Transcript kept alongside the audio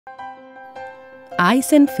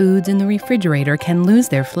Ice and foods in the refrigerator can lose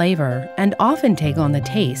their flavor and often take on the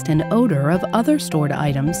taste and odor of other stored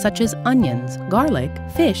items such as onions, garlic,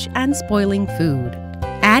 fish, and spoiling food.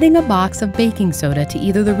 Adding a box of baking soda to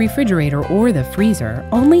either the refrigerator or the freezer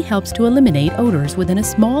only helps to eliminate odors within a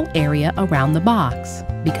small area around the box.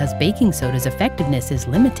 Because baking soda's effectiveness is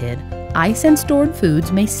limited, ice and stored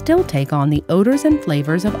foods may still take on the odors and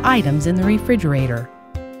flavors of items in the refrigerator.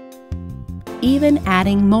 Even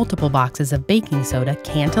adding multiple boxes of baking soda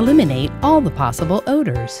can't eliminate all the possible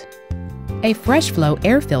odors. A Fresh Flow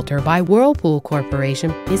air filter by Whirlpool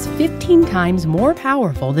Corporation is 15 times more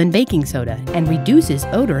powerful than baking soda and reduces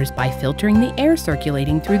odors by filtering the air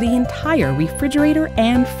circulating through the entire refrigerator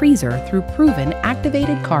and freezer through proven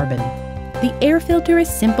activated carbon. The air filter is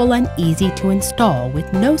simple and easy to install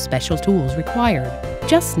with no special tools required.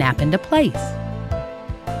 Just snap into place.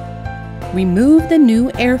 Remove the new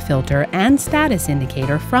air filter and status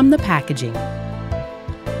indicator from the packaging.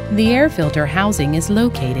 The air filter housing is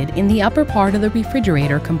located in the upper part of the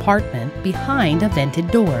refrigerator compartment behind a vented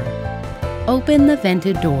door. Open the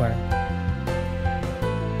vented door.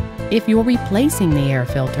 If you're replacing the air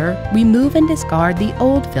filter, remove and discard the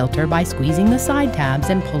old filter by squeezing the side tabs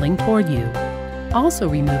and pulling toward you. Also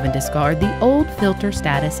remove and discard the old filter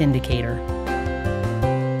status indicator.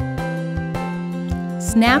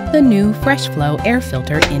 Snap the new Fresh Flow air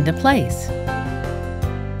filter into place.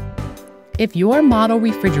 If your model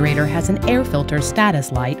refrigerator has an air filter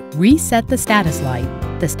status light, reset the status light.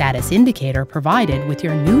 The status indicator provided with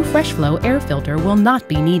your new Fresh Flow air filter will not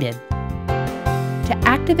be needed. To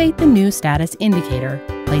activate the new status indicator,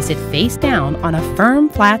 place it face down on a firm,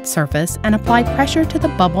 flat surface and apply pressure to the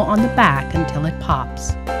bubble on the back until it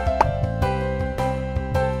pops.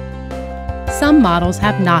 Some models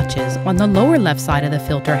have notches on the lower left side of the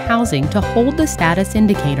filter housing to hold the status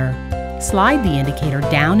indicator. Slide the indicator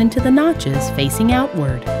down into the notches facing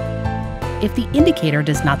outward. If the indicator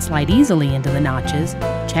does not slide easily into the notches,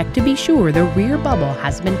 check to be sure the rear bubble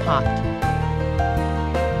has been popped.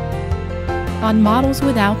 On models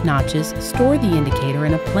without notches, store the indicator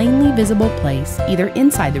in a plainly visible place, either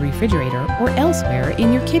inside the refrigerator or elsewhere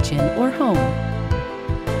in your kitchen or home.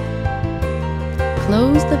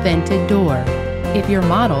 Close the vented door. If your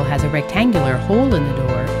model has a rectangular hole in the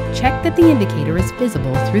door, check that the indicator is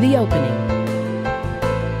visible through the opening.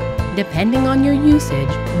 Depending on your usage,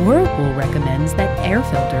 Whirlpool recommends that air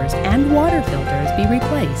filters and water filters be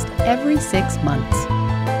replaced every 6 months.